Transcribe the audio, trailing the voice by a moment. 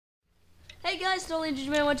Hey guys,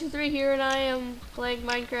 TotallyGman123 here, and I am playing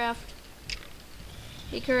Minecraft.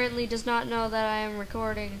 He currently does not know that I am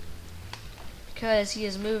recording because he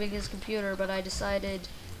is moving his computer, but I decided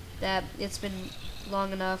that it's been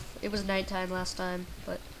long enough. It was nighttime last time,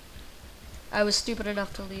 but I was stupid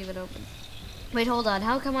enough to leave it open. Wait, hold on.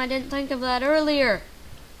 How come I didn't think of that earlier?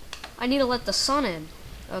 I need to let the sun in.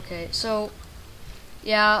 Okay, so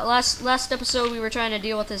yeah, last episode we were trying to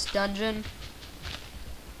deal with this dungeon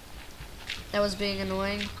that was being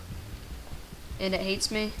annoying, and it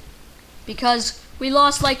hates me because we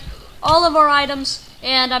lost like all of our items,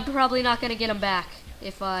 and I'm probably not gonna get them back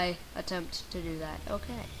if I attempt to do that.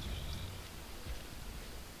 Okay.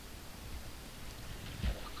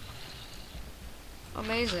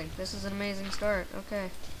 Amazing. This is an amazing start. Okay.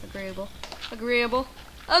 Agreeable. Agreeable.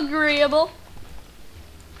 Agreeable.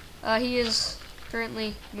 He is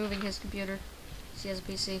currently moving his computer. He has a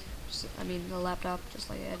PC. I mean, a laptop, just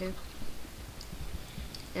like I do.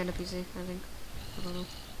 And a PC, I think. I don't know.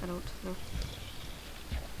 I don't know.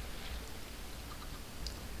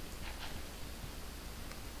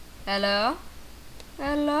 Hello?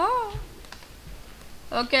 Hello?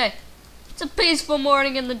 Okay. It's a peaceful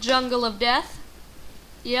morning in the jungle of death.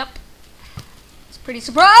 Yep. It's pretty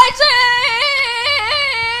surprising!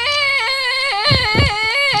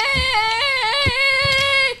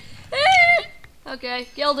 Okay,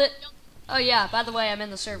 killed it. Oh yeah, by the way, I'm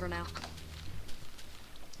in the server now.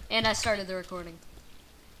 And I started the recording.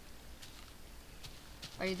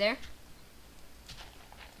 Are you there?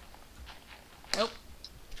 Nope.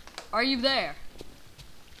 Are you there?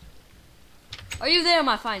 Are you there,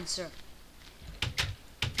 my fine sir?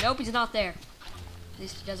 Nope, he's not there. At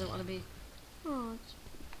least he doesn't want to be. Oh, it's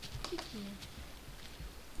cheeky.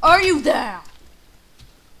 Are you there?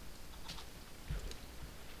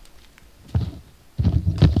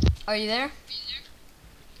 Are you there?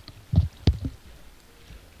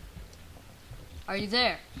 Are you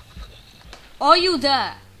there? Are you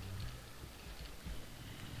there?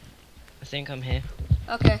 I think I'm here.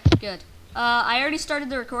 Okay, good. I already started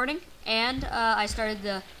the recording, and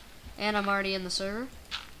and I'm already in the server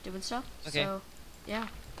doing stuff. Okay. So, yeah.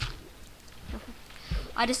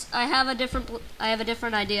 I have a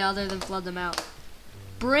different idea other than flood them out.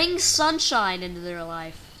 Bring sunshine into their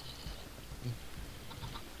life.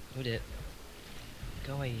 Would it?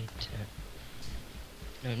 Go away, internet.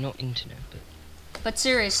 No, not internet, But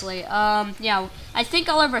seriously, yeah, I think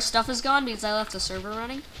all of our stuff is gone because I left the server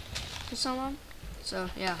running for so long. So,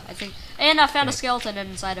 yeah, I think... And I found a skeleton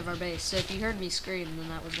inside of our base, so if you heard me scream, then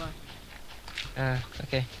that was why.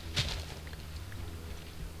 Okay.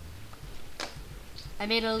 I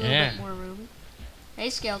made it a little bit more roomy. Hey,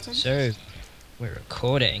 skeleton. So, we're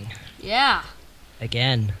recording. Yeah.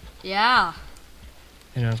 Again. Yeah.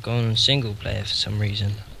 And I've gone on single player for some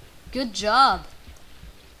reason. Good job.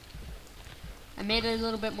 I made it a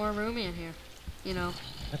little bit more roomy in here. You know,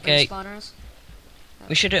 okay. where the spawner is.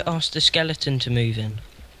 We should have asked the skeleton to move in.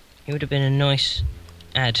 He would have been a nice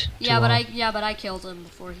add. Yeah, but I killed him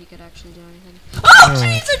before he could actually do anything. Oh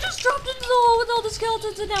jeez! I just dropped into the hole with all the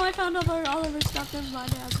skeletons, and now I found all of our stuff. Never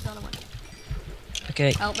mind. Another one.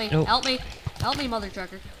 Okay. Help me! No. Help me! Help me, mother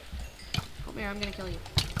trucker! Help me, or I'm gonna kill you.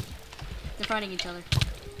 They're fighting each other.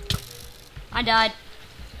 I died.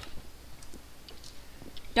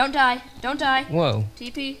 Don't die. Don't die. Whoa.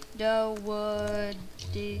 TP do wood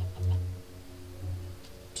D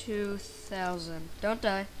 2000. Don't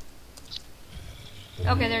die.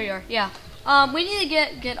 Okay, there you are. Yeah. We need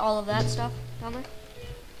to get all of that stuff down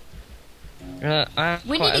there. I have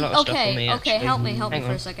We quite need a lot to. of stuff on me, Okay. actually. Help me Hang for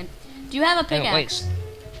on. a second. Do you have a Hang on, pickaxe?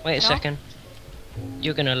 wait a No? second.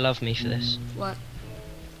 You're gonna love me for this. What?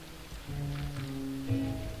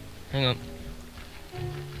 Hang on.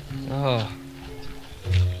 Oh,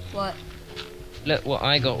 What? look what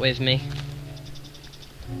I got with me.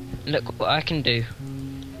 Look what I can do.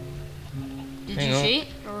 Did Hang you on. cheat,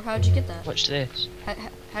 or how'd you get that? Watch this.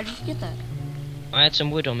 How did you get that? I had some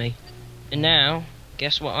wood on me. And now,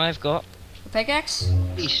 guess what I've got? A pickaxe?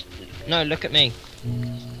 No, look at me.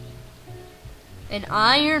 An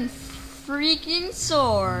iron freaking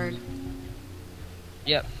sword.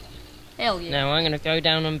 Yep. Hell yeah. Now I'm gonna go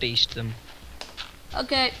down and beast them.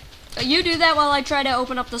 Okay, you do that while I try to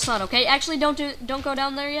open up the sun. Okay, actually, don't go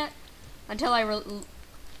down there yet until I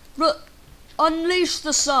unleash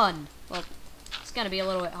the sun. Well, it's gonna be a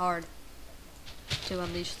little bit hard to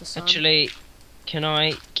unleash the sun. Actually, can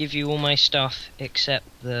I give you all my stuff except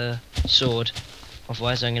the sword?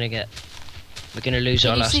 Otherwise, we're gonna lose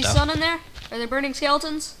all Can you our see stuff. sun in there? Are there burning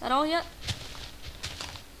skeletons at all yet?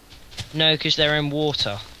 No, because they're in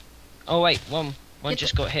water. Oh wait, one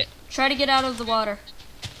just got hit. Try to get out of the water.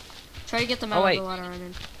 Try to get them Oh, out of wait. the water.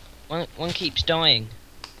 And One keeps dying.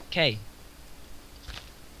 Okay.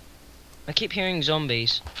 I keep hearing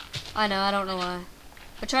zombies. I know, I don't know why.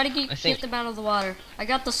 But try to get them out of the water. I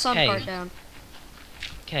got the sun part down.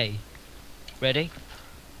 Okay. Ready?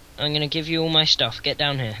 I'm gonna give you all my stuff. Get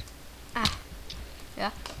down here. Ah.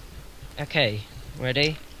 Yeah. Okay.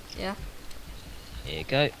 Ready? Yeah. Here you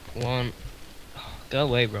go. One. Oh, go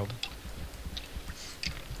away, Rob.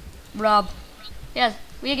 Rob. Yeah,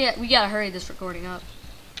 we gotta hurry this recording up.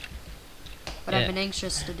 But I've been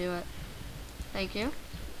anxious to do it. Thank you.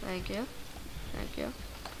 Thank you. Thank you.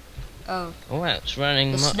 Oh. Oh wow, it's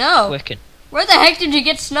running much snow. quicker. Where the heck did you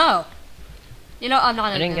get snow? You know, I'm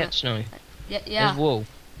not. I didn't get snow. Yeah. There's wool.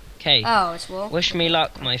 Okay. Oh, it's wool. Wish me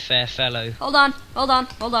luck, my fair fellow. Hold on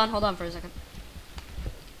for a second.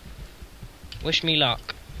 Wish me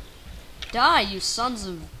luck. Die, you sons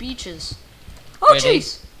of beaches. Oh,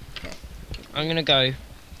 jeez. Okay. I'm gonna go.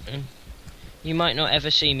 You might not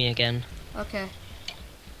ever see me again. Okay.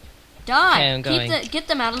 Die. Okay, I'm going. Get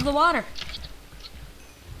them out of the water.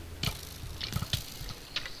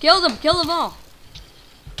 Kill them all.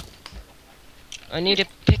 I need a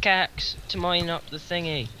pickaxe to mine up the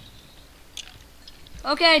thingy.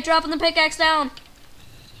 Okay, dropping the pickaxe down.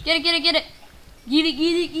 Get it. Get it.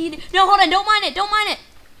 No, hold on, don't mine it. Don't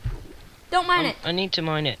mine it. I need to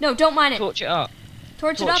mine it. No, don't mine it. Torch it up.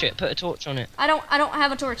 Torch it up. Put a torch on it. I don't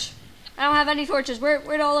have a torch. I don't have any torches.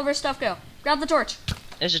 Where'd all of our stuff go? Grab the torch.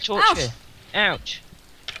 There's a torch Ouch. here. Ouch.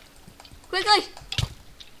 Quickly.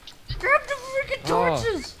 Grab the freaking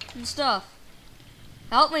torches and stuff.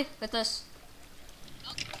 Help me with this.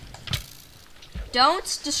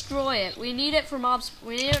 Don't destroy it. We need it for mobs.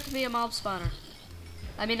 We need it to be a mob spawner.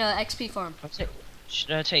 I mean, a XP farm.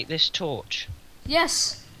 Should I take this torch?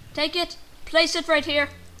 Yes. Take it. Place it right here.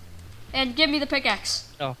 And give me the pickaxe.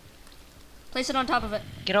 Oh. Place it on top of it.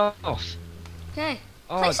 Get off. Okay.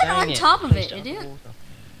 Oh, Place it on top of it, Placed idiot.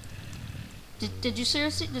 Did you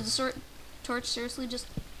seriously? Did the torch seriously just?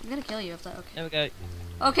 I'm gonna kill you if that. Okay. There we go.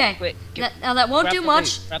 Okay. Quick. Now that won't do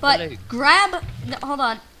much, but grab. No, hold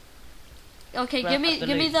on. Okay, give me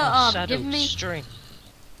the string.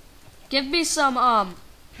 Give me some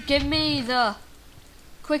give me the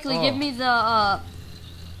give me the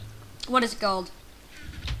what is it called?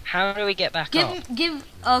 How do we get back up? Give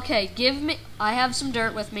me. I have some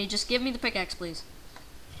dirt with me. Just give me the pickaxe, please.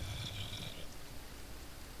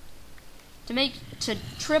 To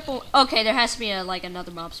triple. Okay, there has to be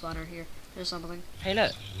another mob spawner here or something. Hey,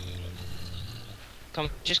 look. Come,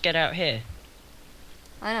 just get out here.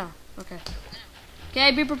 I know. Okay.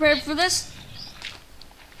 Okay, be prepared for this.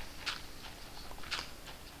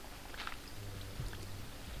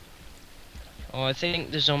 Oh, I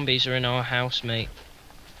think the zombies are in our house, mate.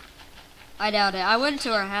 I doubt it. I went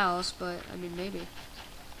to our house, but I mean maybe.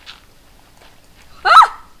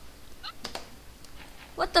 Ah!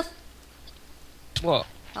 What the? What?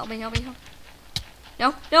 Help me! No!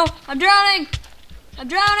 I'm drowning!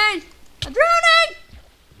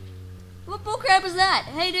 What bullcrap is that?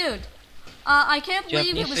 Hey, dude. I can't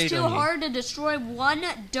believe it was too hard to destroy one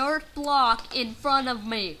dirt block in front of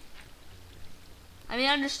me. I mean,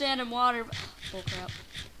 I understand in water, but bullcrap.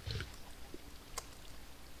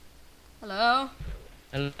 Hello?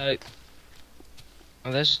 Hello.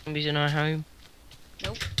 Are there zombies in our home?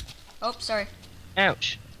 Nope. Oh, sorry.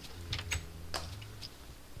 Ouch.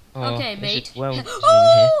 Oh, okay, mate. Well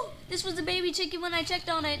oh! This was a baby chicken when I checked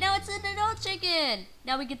on it. Now it's an adult chicken.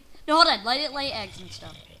 Now we get. No, hold on. Let it lay eggs and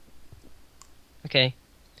stuff. Okay.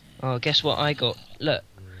 Oh, guess what I got? Look.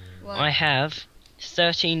 What? I have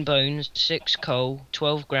 13 bones, 6 coal,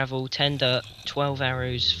 12 gravel, 10 dirt, 12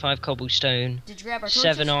 arrows, 5 cobblestone, Did you grab our torches?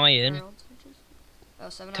 7 iron, oh,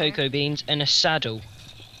 7 cocoa iron. beans, and a saddle.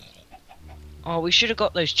 Oh, we should have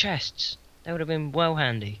got those chests. They would have been well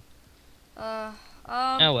handy. Oh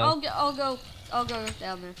well. I'll go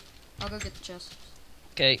down there. I'll go get the chest.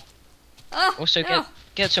 Okay. Oh, Also no.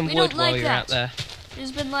 get some We wood don't while like you're that. out there.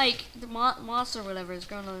 There's been the moss or whatever is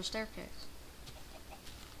growing on the staircase.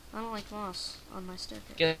 I don't like moss on my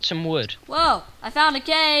staircase. Get some wood. Whoa! I found a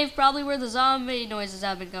cave, probably where the zombie noises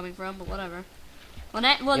have been coming from, but whatever.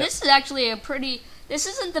 Well, this is actually a pretty. This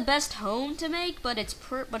isn't the best home to make, but it's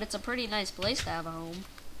a pretty nice place to have a home.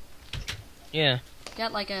 Yeah.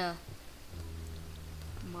 Got like a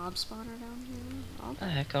mob spawner down here. What the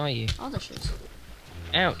heck are you? All the shits.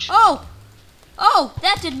 Ouch. Oh! Oh!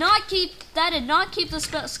 That did not keep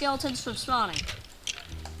the skeletons from spawning.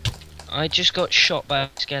 I just got shot by a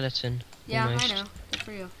skeleton. Yeah, almost. I know. Good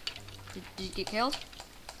for you. Did you get killed?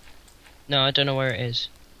 No, I don't know where it is.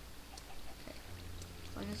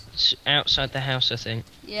 Okay. It's outside the house, I think.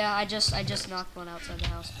 Yeah, I just knocked one outside the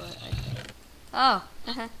house, but oh,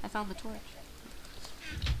 I found the torch.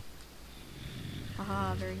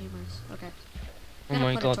 Haha, very humorous. Okay. Oh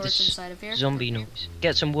my put god, a torch this inside of here. zombie noise.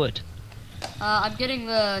 Get some wood. I'm getting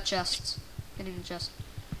the chests. Getting the chest.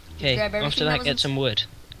 Okay, grab everything after that that was get some wood.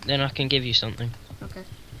 Then I can give you something. Okay.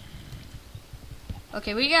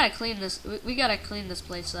 Okay, we gotta clean this. We gotta clean this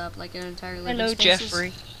place up, like an entire living Hello, spaces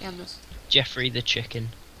Jeffrey. and this. Jeffrey the chicken.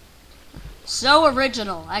 So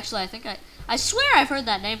original. Actually, I swear I've heard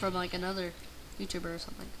that name from like another YouTuber or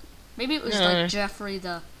something. Maybe it was like Jeffrey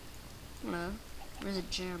the. I don't know. Or is it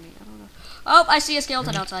Jeremy? I don't know. Oh, I see a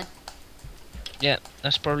skeleton outside. Yeah,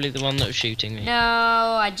 that's probably the one that was shooting me. No,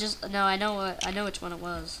 I know which one it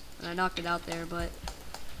was, and I knocked it out there. But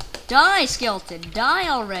die, skeleton, die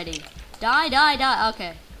already. Die.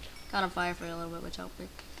 Okay, got on fire for a little bit, which helped me.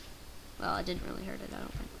 Well, I didn't really hurt it, I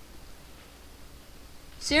don't think.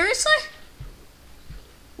 Seriously?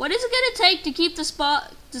 What is it gonna take to keep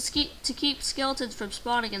to keep skeletons from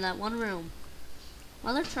spawning in that one room?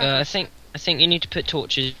 Mother trucker. I think you need to put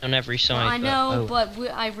torches on every side. Well, I know, but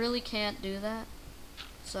I really can't do that.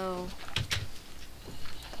 So,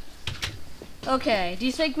 okay. Do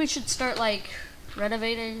you think we should start like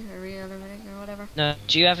renovating or re-renovating or whatever? No.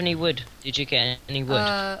 Do you have any wood? Did you get any wood?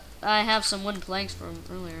 I have some wooden planks from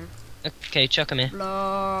earlier. Okay, chuck them here.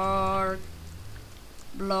 Blarg.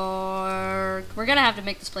 We're gonna have to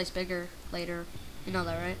make this place bigger later. You know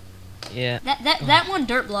that, right? Yeah. That one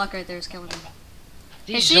dirt block right there is killing me.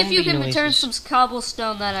 Hey, These see if you can noises. turn some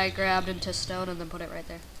cobblestone that I grabbed into stone and then put it right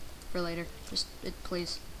there for later. Just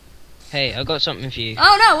please. Hey, I got something for you.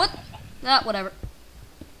 Oh no! What? Whatever.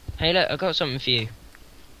 Hey, look, I got something for you.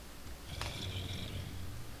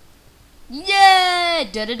 Yay!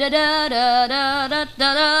 Da da da da da da da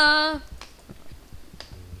da da.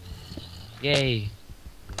 Yay.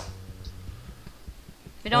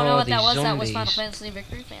 If you don't know what that these was Final zombies. Fantasy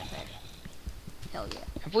Victory Fanfare. Hell yeah.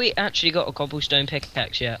 Have we actually got a cobblestone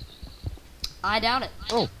pickaxe yet? I doubt it.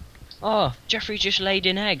 Oh, Jeffrey just laid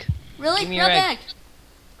an egg. Really? Give me Grab your the egg. egg.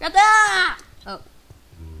 Grab that! Oh.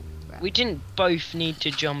 We didn't both need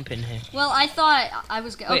to jump in here. Well, I thought I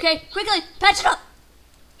was. Wait. Okay, quickly, patch it up.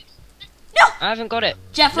 No. I haven't got it.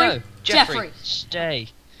 Jeffrey. No, Jeffrey. Stay.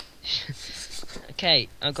 Okay,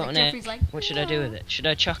 I've got like an Jeffrey's egg. like, What should I do with it? Should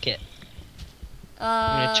I chuck it?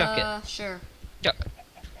 I'm gonna chuck it. Sure. Chuck.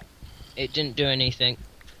 It didn't do anything.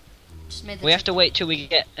 Just made the We have to wait till we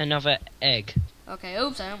get another egg. Okay,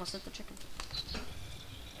 oops, I almost hit the chicken.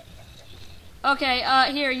 Okay,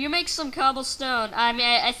 here, you make some cobblestone. I mean,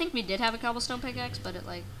 I think we did have a cobblestone pickaxe, but it,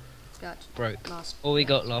 like, got Broke. lost. Or we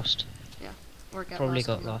got lost. Yeah, or it got Probably lost.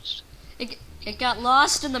 got lost. It got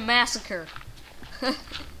lost in the massacre.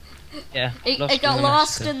 Yeah, It got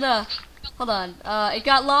lost in the... Hold on. It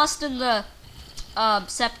got lost in the,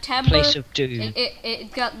 September... Place of doom.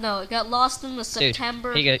 It got lost in the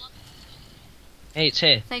September... Here you go. Hey, it's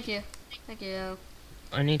here. Thank you. Thank you.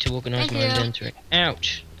 I need to organise Thank my you. inventory.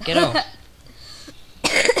 Ouch! Get off.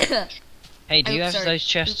 Hey, do you have sorry. those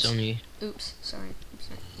chests Oops. on you? Oops, sorry.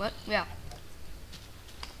 What? Yeah.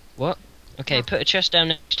 What? Okay, No. put a chest down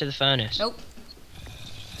next to the furnace. Nope.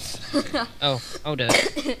 Oh, I'll do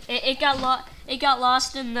it. It got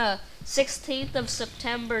lost in the 16th of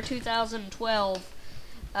September 2012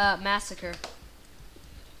 massacre.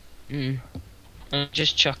 I'm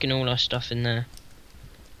just chucking all our stuff in there.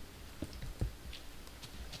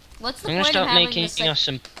 What's the I'm gonna point of start having making this? us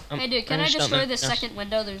some. Hey dude, can I destroy this second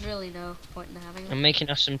window? There's really no point in having it. I'm making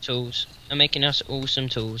us some tools. I'm making us all some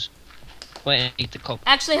tools. Wait, I need the cobble.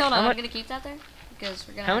 Actually, hold on. How I'm mu- gonna keep that there because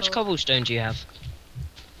we're gonna. How have much a- cobblestone do you have?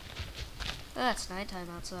 Oh, that's nighttime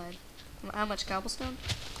outside. How much cobblestone?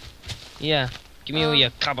 Yeah, give me all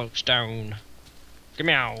your cobblestone. Give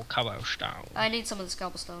me all cobblestone. I need some of this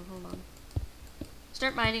cobblestone. Hold on.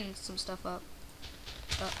 Start mining some stuff up.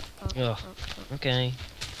 Ugh. Okay.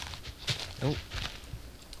 Oh.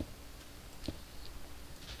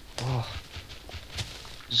 Oh.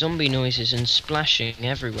 Zombie noises and splashing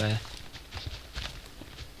everywhere.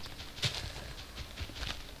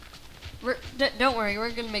 Don't worry,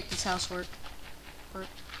 we're gonna make this house work.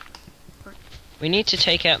 We need to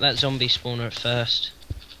take out that zombie spawner at first.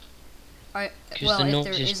 Alright, Because well, the if noise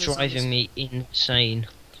there is is a zombie driving me insane.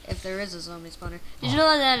 if there is a zombie spawner. Did you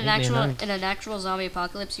know that leave me alone. in an actual zombie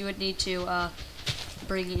apocalypse you would need to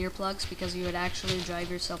bring earplugs because you would actually drive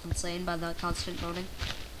yourself insane by the constant moaning,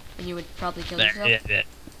 and you would probably kill yourself.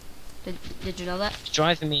 Did you know that? It's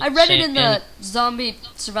driving me I read it insane. in the zombie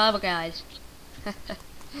survival guide.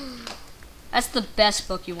 That's the best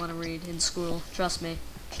book you want to read in school. Trust me.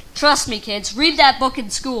 Trust me, kids. Read that book in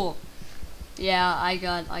school. Yeah, I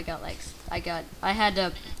had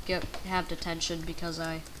to have detention because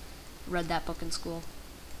I read that book in school.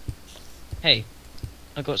 Hey,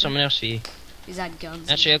 I got something else for you. He's had guns.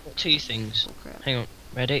 Actually, I've got two things. Oh crap. Hang on,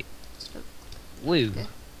 ready? Woo, Okay.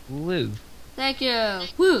 woo. Thank you.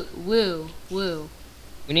 Woo, woo, woo.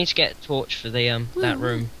 We need to get a torch for the Woo, that woo.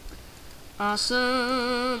 room.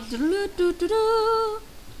 Awesome.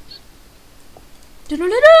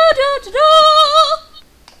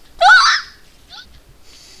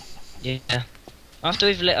 Yeah. After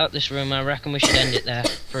we've lit up this room, I reckon we should end it there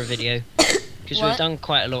for a video. Because we've What? done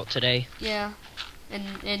quite a lot today. Yeah.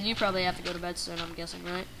 And you probably have to go to bed soon, I'm guessing,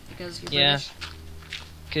 right? Because you're Yeah. British.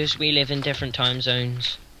 Because we live in different time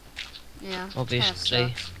zones, Yeah. obviously.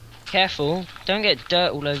 Kinda sucks. Careful, don't get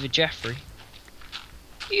dirt all over Jeffrey.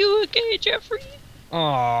 You okay, Jeffrey?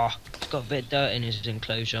 Aw, he's got a bit of dirt in his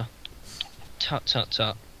enclosure. Tut tut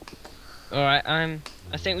tut. Alright,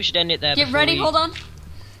 I think we should end it there. Get ready, hold on.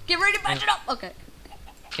 Get ready to patch it up! Okay.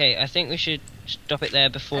 Okay, I think we should stop it there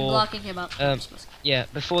I'm before... blocking him up. Yeah,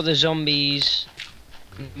 before the zombies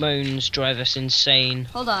moans drive us insane.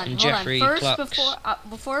 Hold on, and hold Jeffrey on. First, clucks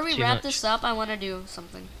before we too wrap much. this up, I want to do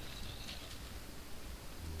something.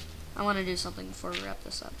 I want to do something before we wrap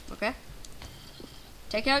this up, okay?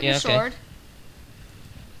 Take out your Yeah, okay. sword.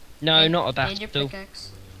 No, and, not a and your battle.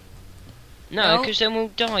 pickaxe. No, No. because then we'll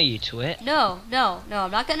die to it. No,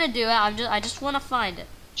 I'm not gonna do it. I just want to find it.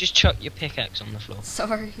 Just chuck your pickaxe on the floor.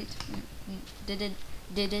 Sorry. Didn't mean to do it.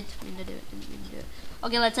 Didn't mean to do it.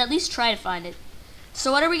 Okay, let's at least try to find it.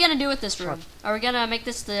 So what are we gonna do with this room? Are we gonna make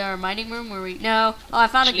this our mining room where we? No. Oh, I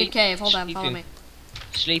found a good cave. Hold on, follow me.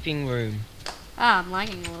 Sleeping room. Ah, I'm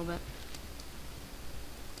lagging a little bit.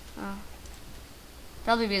 Oh.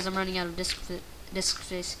 Probably because I'm running out of disk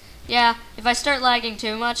space. Yeah, if I start lagging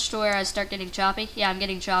too much to where I start getting choppy. Yeah, I'm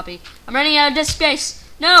getting choppy. I'm running out of disk space.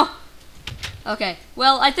 No. Okay.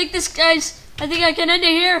 Well, I think I can end it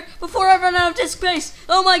here before I run out of disk space.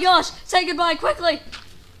 Oh my gosh! Say goodbye quickly.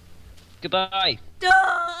 Goodbye.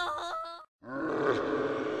 Ah!